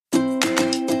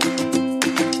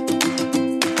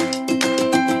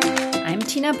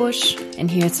Busch, and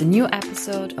here's a new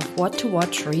episode of What to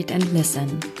Watch, Read and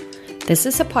Listen. This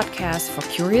is a podcast for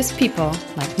curious people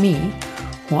like me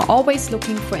who are always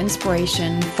looking for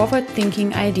inspiration,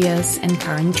 forward-thinking ideas, and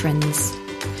current trends.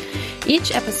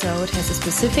 Each episode has a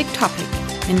specific topic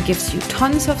and gives you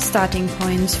tons of starting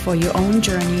points for your own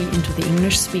journey into the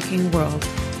English-speaking world.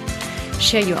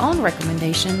 Share your own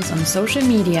recommendations on social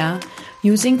media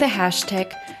using the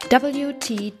hashtag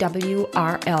WTWRL.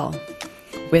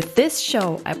 With this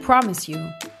show, I promise you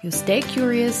stay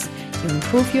curious, you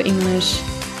improve your English,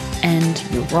 and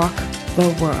you rock the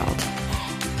world.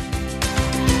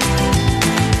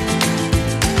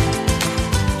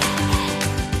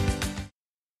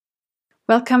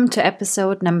 Welcome to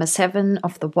episode number 7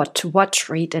 of the What to Watch,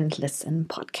 Read and Listen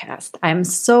podcast. I'm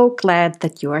so glad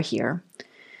that you are here.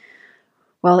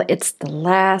 Well, it's the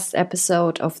last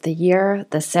episode of the year,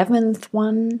 the 7th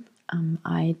one.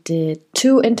 I did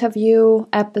 2 interview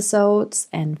episodes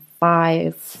and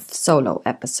 5 solo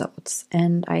episodes.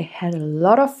 And I had a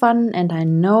lot of fun, and I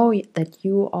know that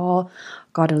you all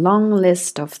got a long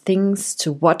list of things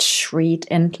to watch, read,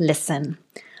 and listen.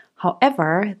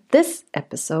 However, this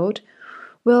episode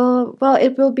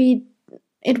it will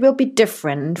be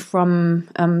different from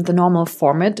the normal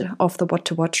format of the What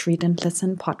to Watch, Read and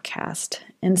Listen podcast.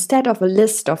 Instead of a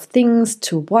list of things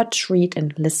to watch, read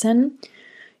and listen,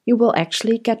 you will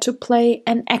actually get to play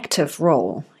an active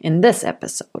role in this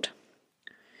episode.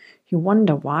 You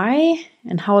wonder why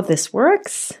and how this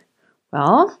works?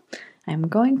 Well, I'm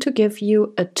going to give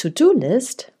you a to-do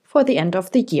list for the end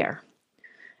of the year.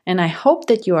 And I hope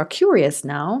that you are curious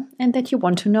now and that you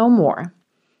want to know more.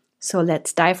 So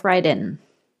let's dive right in.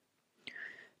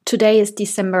 Today is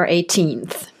December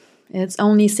 18th. It's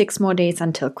only 6 more days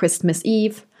until Christmas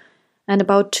Eve and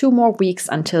about 2 more weeks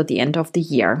until the end of the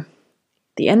year.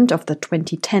 The end of the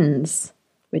 2010s,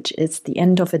 which is the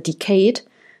end of a decade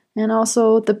and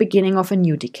also the beginning of a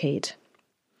new decade.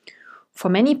 For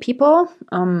many people,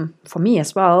 for me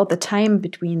as well, the time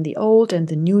between the old and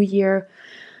the new year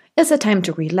is a time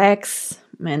to relax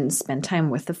and spend time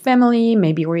with the family,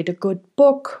 maybe read a good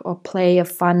book or play a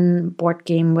fun board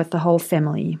game with the whole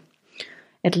family.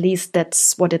 At least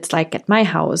that's what it's like at my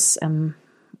house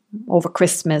over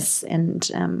Christmas and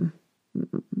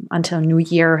until New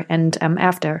Year and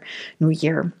after New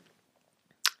Year.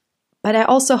 But I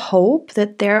also hope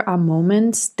that there are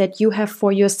moments that you have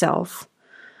for yourself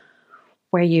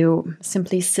where you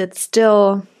simply sit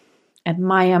still,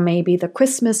 admire maybe the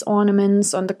Christmas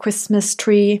ornaments on the Christmas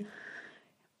tree,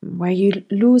 where you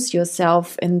lose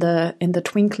yourself in the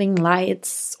twinkling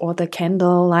lights or the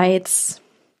candle lights.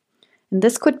 And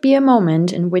this could be a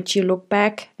moment in which you look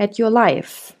back at your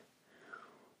life.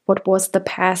 What was the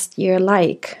past year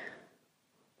like?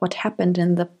 What happened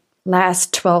in the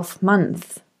last 12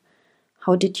 months?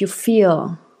 How did you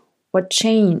feel? What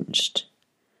changed?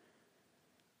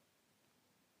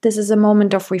 This is a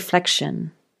moment of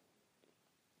reflection,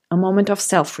 a moment of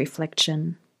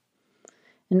self-reflection.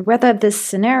 And whether this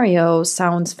scenario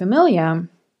sounds familiar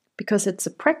because it's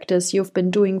a practice you've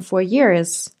been doing for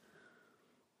years,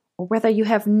 or whether you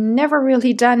have never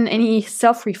really done any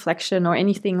self-reflection or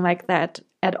anything like that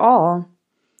at all,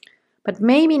 but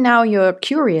maybe now you're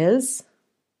curious,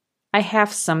 I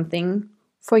have something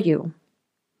for you.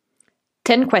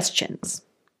 10 questions.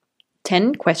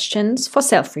 10 questions for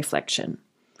self-reflection.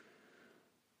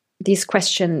 These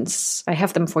questions, I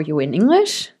have them for you in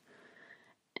English.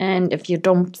 And if you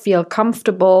don't feel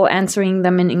comfortable answering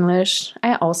them in English,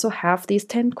 I also have these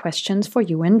 10 questions for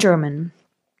you in German.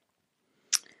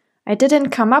 I didn't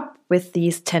come up with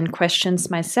these 10 questions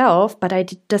myself, but I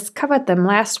discovered them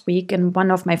last week in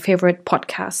one of my favorite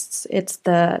podcasts. It's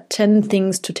the 10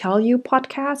 Things to Tell You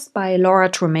podcast by Laura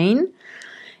Tremaine.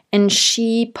 And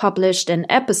she published an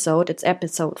episode, it's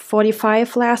episode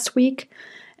 45 last week,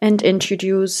 and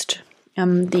introduced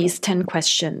these 10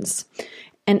 questions.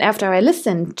 And after I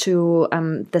listened to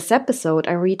this episode,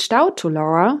 I reached out to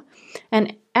Laura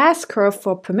and asked her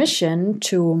for permission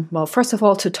to, well, first of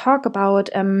all, to talk about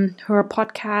her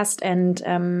podcast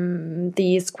and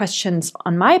these questions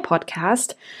on my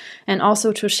podcast, and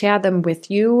also to share them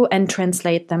with you and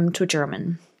translate them to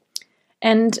German.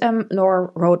 And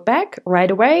Laura wrote back right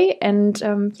away, and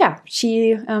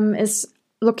she is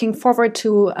looking forward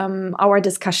to our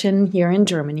discussion here in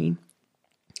Germany.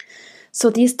 So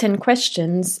these 10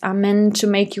 questions are meant to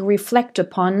make you reflect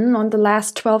on the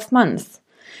last 12 months.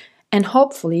 And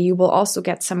hopefully you will also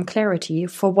get some clarity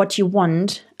for what you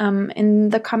want in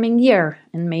the coming year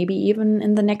and maybe even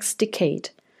in the next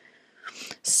decade.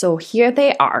 So here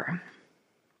they are.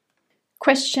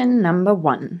 Question number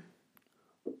 1.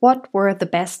 What were the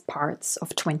best parts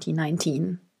of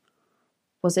 2019?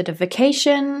 Was it a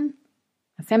vacation,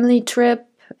 a family trip,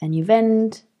 an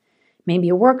event, maybe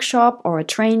a workshop or a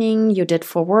training you did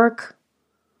for work?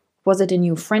 Was it a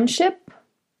new friendship?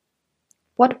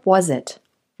 What was it?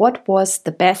 What was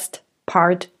the best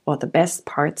part or the best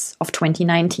parts of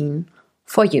 2019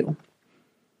 for you?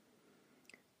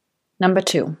 Number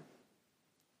 2,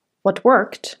 what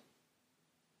worked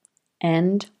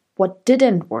and what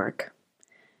didn't work?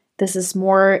 This is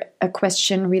more a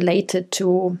question related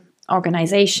to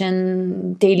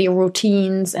organization, daily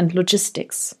routines, and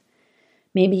logistics.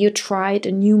 Maybe you tried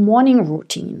a new morning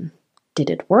routine. Did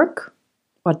it work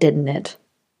or didn't it?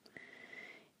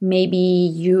 Maybe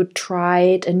you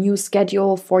tried a new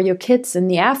schedule for your kids in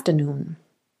the afternoon.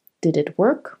 Did it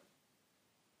work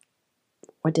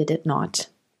or did it not?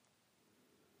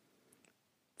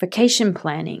 Vacation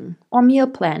planning or meal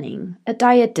planning, a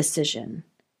diet decision,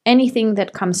 anything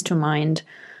that comes to mind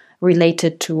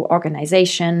related to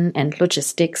organization and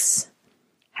logistics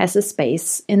has a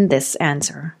space in this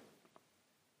answer.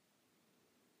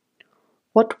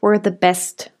 What were the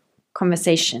best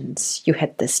conversations you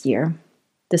had this year?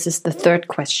 This is the third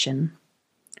question.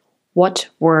 What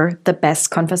were the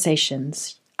best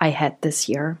conversations I had this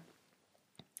year?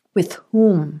 With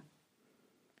whom?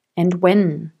 And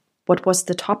when? What was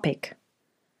the topic?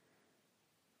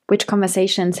 Which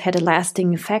conversations had a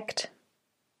lasting effect?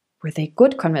 Were they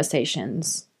good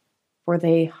conversations? Were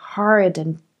they hard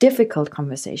and difficult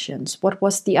conversations? What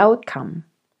was the outcome?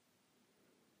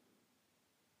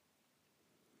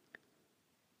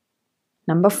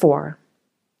 Number 4.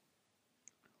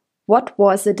 What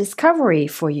was a discovery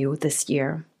for you this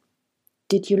year?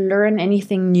 Did you learn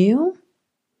anything new?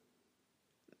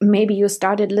 Maybe you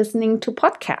started listening to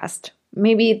podcasts.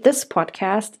 Maybe this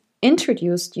podcast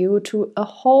introduced you to a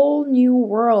whole new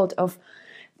world of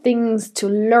things to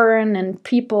learn and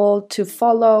people to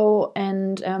follow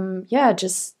and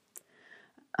just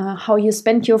how you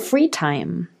spend your free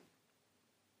time.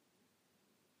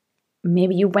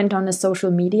 Maybe you went on a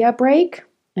social media break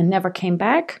and never came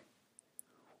back.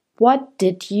 What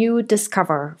did you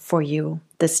discover for you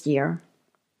this year?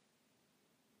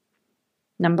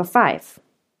 Number 5.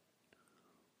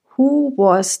 Who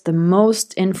was the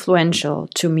most influential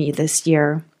to me this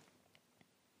year?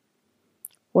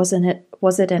 Was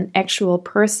it an actual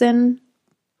person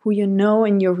who you know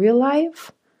in your real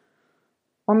life?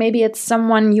 Or maybe it's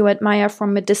someone you admire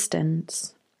from a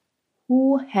distance.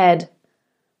 Who had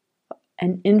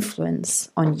an influence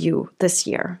on you this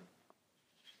year?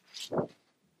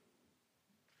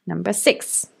 Number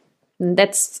 6.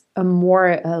 That's a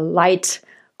more light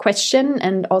question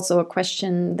and also a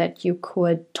question that you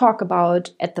could talk about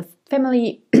at the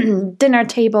family dinner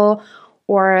table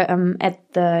or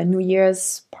at the New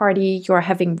Year's party you're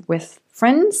having with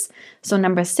friends. So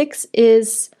number 6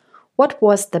 is, what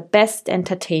was the best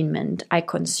entertainment I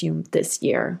consumed this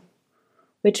year?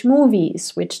 Which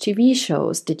movies, which TV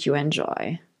shows did you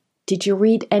enjoy? Did you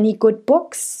read any good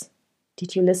books?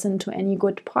 Did you listen to any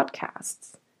good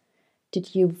podcasts?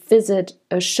 Did you visit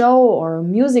a show or a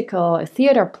musical, a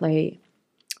theater play?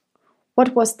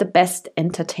 What was the best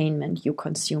entertainment you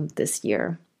consumed this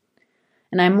year?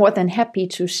 And I'm more than happy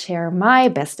to share my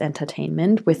best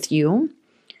entertainment with you.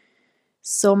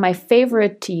 So my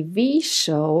favorite TV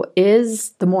show is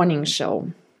The Morning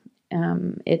Show.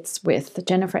 It's with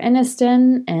Jennifer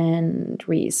Aniston and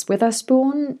Reese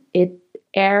Witherspoon. It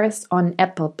airs on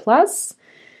Apple Plus.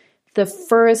 The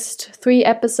first 3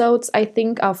 episodes, I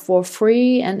think, are for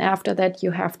free, and after that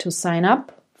you have to sign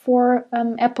up for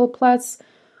Apple Plus,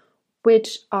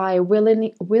 which I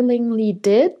willingly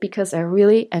did because I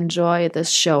really enjoy this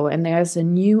show. And there's a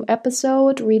new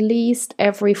episode released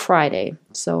every Friday.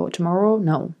 So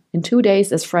in 2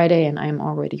 days is Friday, and I'm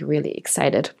already really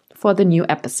excited for the new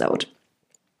episode.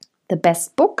 The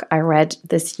best book I read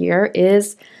this year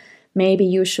is Maybe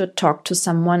You Should Talk to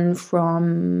Someone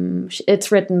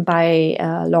it's written by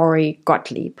Lori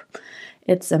Gottlieb.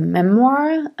 It's a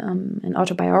memoir, an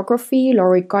autobiography.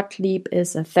 Lori Gottlieb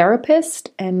is a therapist,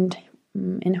 and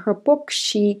in her book,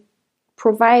 she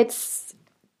provides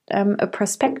a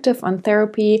perspective on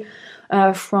therapy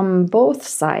from both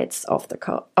sides of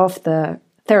the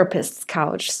therapist's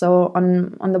couch. So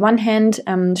on the one hand,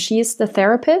 she is the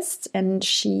therapist, and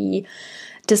she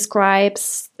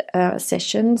describes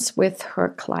sessions with her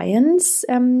clients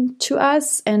to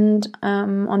us. And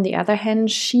on the other hand,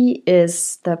 she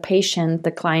is the patient,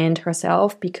 the client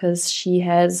herself, because she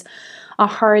has a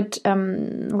hard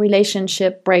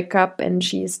relationship breakup, and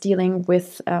she is dealing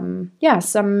with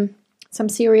some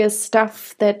serious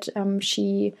stuff that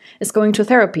she is going to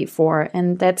therapy for.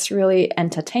 And that's really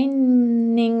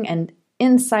entertaining and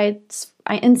insights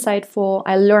insightful.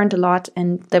 I learned a lot,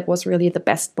 and that was really the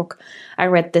best book I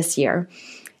read this year.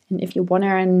 And if you want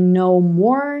to know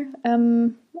more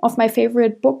of my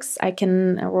favorite books, I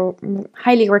can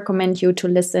highly recommend you to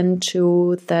listen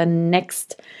to the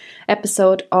next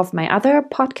episode of my other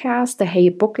podcast, the Hey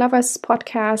Book Lovers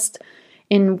podcast,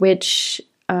 in which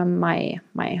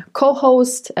my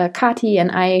co-host Kati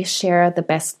and I share the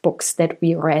best books that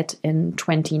we read in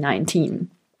 2019.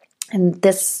 And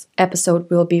this episode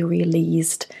will be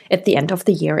released at the end of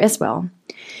the year as well.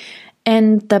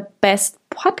 And the best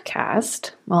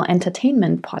podcast,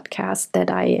 entertainment podcast that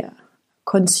I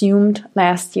consumed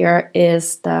last year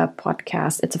is the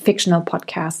podcast. It's a fictional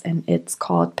podcast, and it's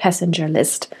called Passenger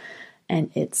List. And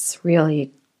it's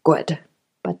really good.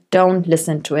 But don't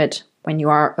listen to it when you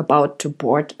are about to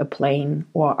board a plane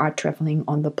or are traveling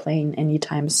on the plane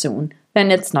anytime soon.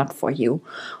 Then it's not for you.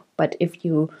 But if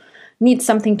you need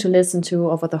something to listen to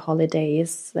over the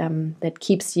holidays that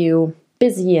keeps you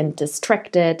busy and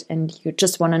distracted, and you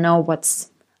just want to know what's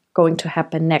going to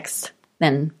happen next,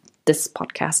 then this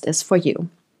podcast is for you.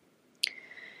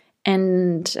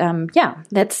 And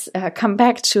let's come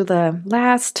back to the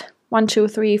last 1, 2,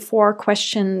 3, 4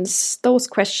 questions. Those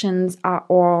questions are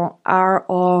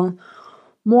all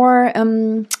more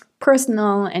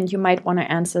personal, and you might want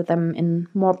to answer them in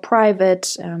more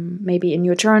private, maybe in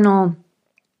your journal.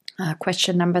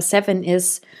 Question number 7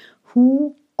 is,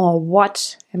 who or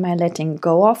what am I letting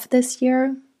go of this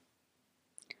year?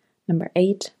 Number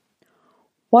 8,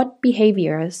 what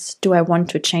behaviors do I want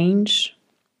to change?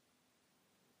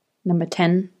 Number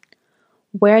 10,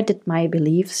 where did my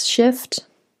beliefs shift?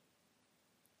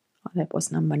 Oh, that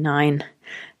was number 9.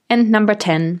 And number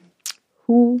 10,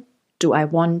 who do I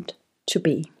want to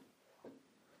be?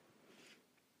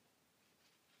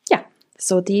 Yeah,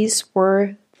 so these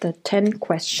were the 10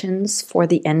 questions for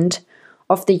the end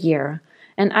of the year.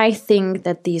 And I think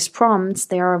that these prompts,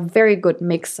 they are a very good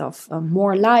mix of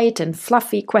more light and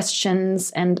fluffy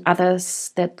questions and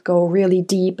others that go really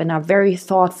deep and are very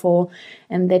thoughtful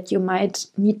and that you might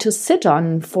need to sit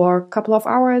on for a couple of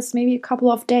hours, maybe a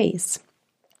couple of days.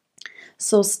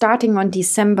 So starting on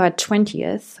December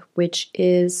 20th, which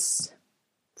is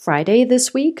Friday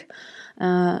this week,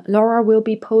 Laura will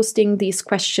be posting these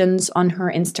questions on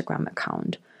her Instagram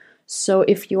account. So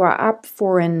if you are up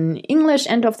for an English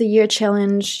end of the year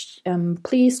challenge,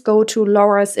 please go to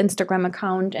Laura's Instagram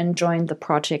account and join the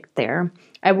project there.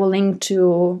 I will link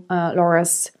to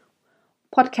Laura's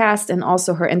podcast and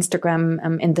also her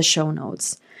Instagram in the show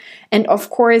notes. And of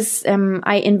course,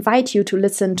 I invite you to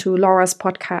listen to Laura's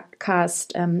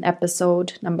podcast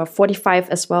episode number 45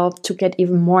 as well to get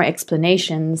even more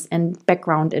explanations and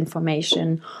background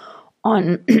information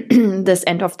on this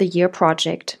end of the year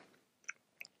project.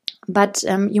 But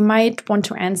you might want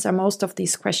to answer most of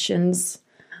these questions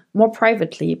more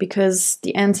privately because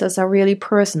the answers are really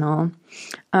personal.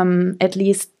 At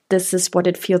least this is what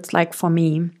it feels like for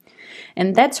me.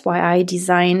 And that's why I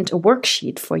designed a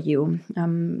worksheet for you.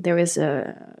 There is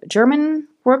a German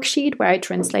worksheet where I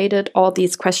translated all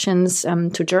these questions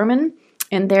to German.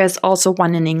 And there's also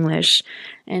one in English.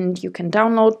 And you can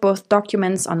download both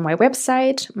documents on my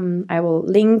website. I will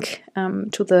link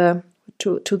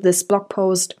to this blog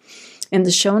post in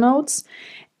the show notes.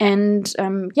 And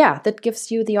that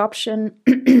gives you the option,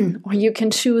 or you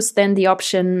can choose then the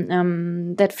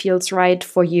option that feels right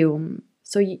for you.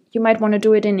 So you might want to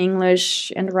do it in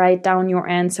English and write down your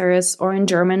answers, or in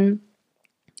German.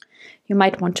 You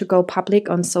might want to go public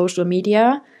on social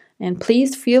media, and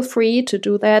please feel free to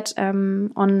do that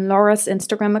on Laura's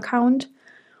Instagram account.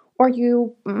 Or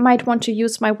you might want to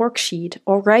use my worksheet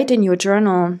or write in your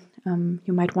journal.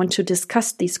 You might want to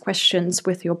discuss these questions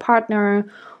with your partner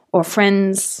or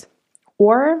friends,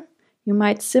 or you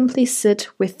might simply sit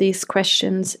with these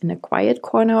questions in a quiet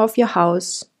corner of your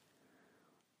house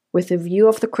with a view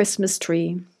of the Christmas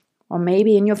tree, or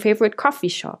maybe in your favorite coffee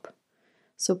shop.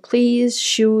 So please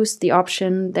choose the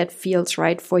option that feels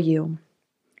right for you.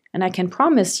 And I can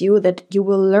promise you that you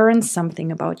will learn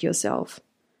something about yourself.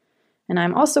 And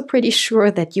I'm also pretty sure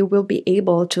that you will be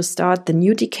able to start the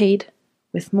new decade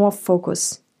with more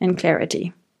focus and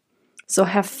clarity. So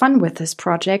have fun with this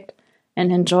project and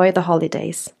enjoy the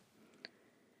holidays.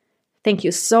 Thank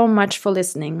you so much for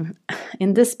listening.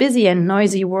 In this busy and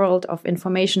noisy world of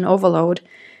information overload,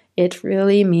 it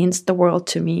really means the world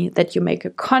to me that you make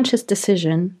a conscious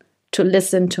decision to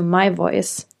listen to my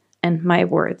voice and my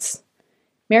words.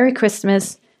 Merry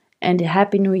Christmas and a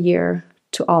Happy New Year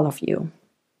to all of you.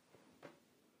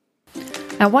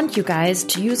 I want you guys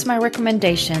to use my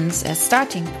recommendations as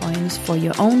starting points for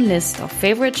your own list of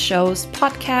favorite shows,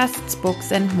 podcasts,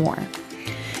 books, and more.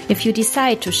 If you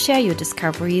decide to share your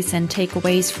discoveries and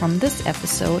takeaways from this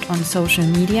episode on social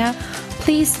media,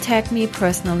 please tag me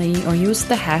personally or use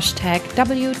the hashtag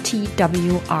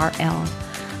WTWRL.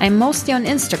 I'm mostly on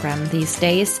Instagram these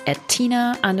days at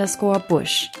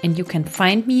Tina_Busch, and you can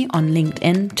find me on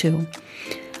LinkedIn too.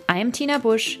 I am Tina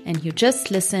Busch, and you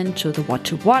just listened to the What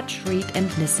to Watch, Read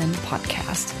and Listen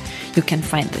podcast. You can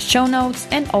find the show notes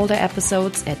and older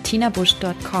episodes at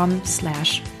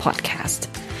tinabusch.com/podcast.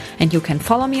 And you can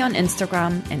follow me on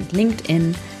Instagram and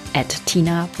LinkedIn at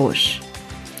Tina Busch.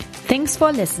 Thanks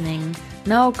for listening.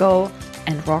 Now go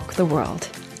and rock the world.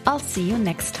 I'll see you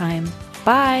next time.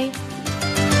 Bye.